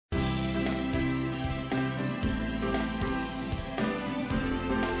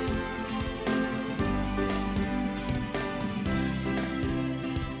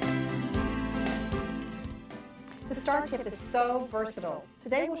star tip is so versatile.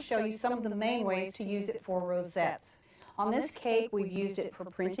 Today we'll show you some of the main ways to use it for rosettes. On this cake we've used it for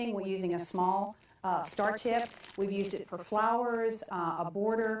printing. We're using a small star tip. We've used it for flowers, a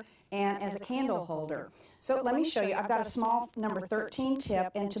border, and as a candle holder. So let me show you. I've got a small number 13 tip,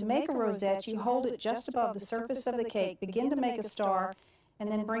 and to make a rosette you hold it just above the surface of the cake, begin to make a star,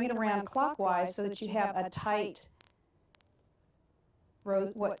 and then bring it around clockwise so that you have a tight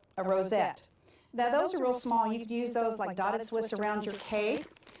rosette. Now those are real small. You could use those like dotted Swiss around your cake.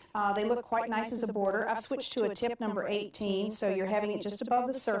 They look quite nice as a border. I've switched to a tip number 18, so you're having it just above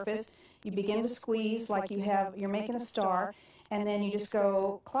the surface. You begin to squeeze like you're making a star, and then you just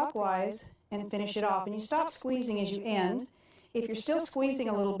go clockwise and finish it off. And you stop squeezing as you end. If you're still squeezing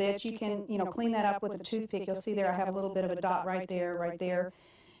a little bit, you can clean that up with a toothpick. You'll see there I have a little bit of a dot right there, right there.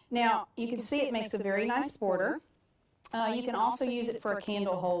 Now you can see it makes a very nice border. You can also use it for a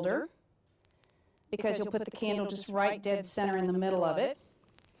candle holder, because you'll put the candle just right dead center in the middle of it.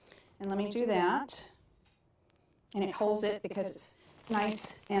 And let me do that. And it holds it because it's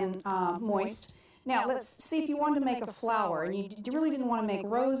nice and moist. Now let's see if you wanted to make a flower, and you really didn't want to make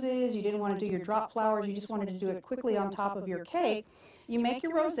roses, you didn't want to do your drop flowers, you just wanted to do it quickly on top of your cake. You make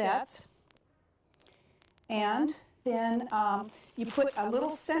your rosettes, and then you put a little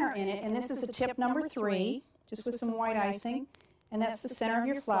center in it, and this is a tip number 3, just with some white icing, and that's the center of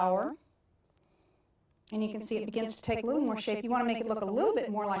your flower. And you can see it begins to take a little more shape. You want to make it look a little bit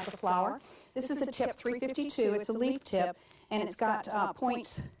more like a flower. This is a tip 352. It's a leaf tip, and it's got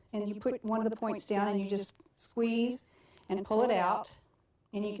points, and you put one of the points down and you just squeeze and pull it out,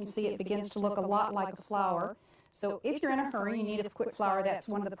 and you can see it begins to look a lot like a flower. So if you're in a hurry, you need a quick flower, that's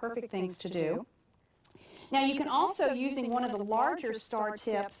one of the perfect things to do. Now you can also, using one of the larger star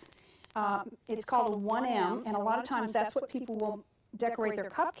tips, it's called a 1M, and a lot of times that's what people will decorate their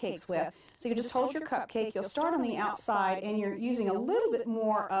cupcakes with. So you just hold your cupcake, you'll start on the outside, and you're using a little bit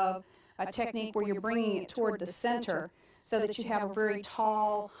more of a technique where you're bringing it toward the center so that you have a very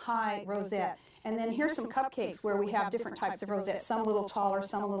tall, high rosette. And then here's some cupcakes where we have different types of rosettes, some a little taller,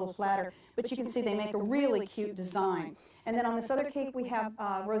 some a little flatter, but you can see they make a really cute design. And then on this other cake we have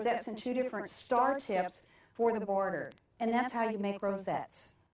rosettes in 2 different star tips for the border. And that's how you make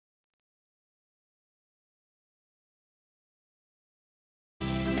rosettes.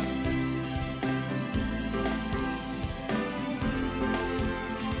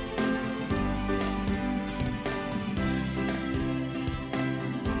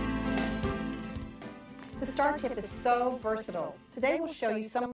 The star tip is so versatile. Today we'll show you some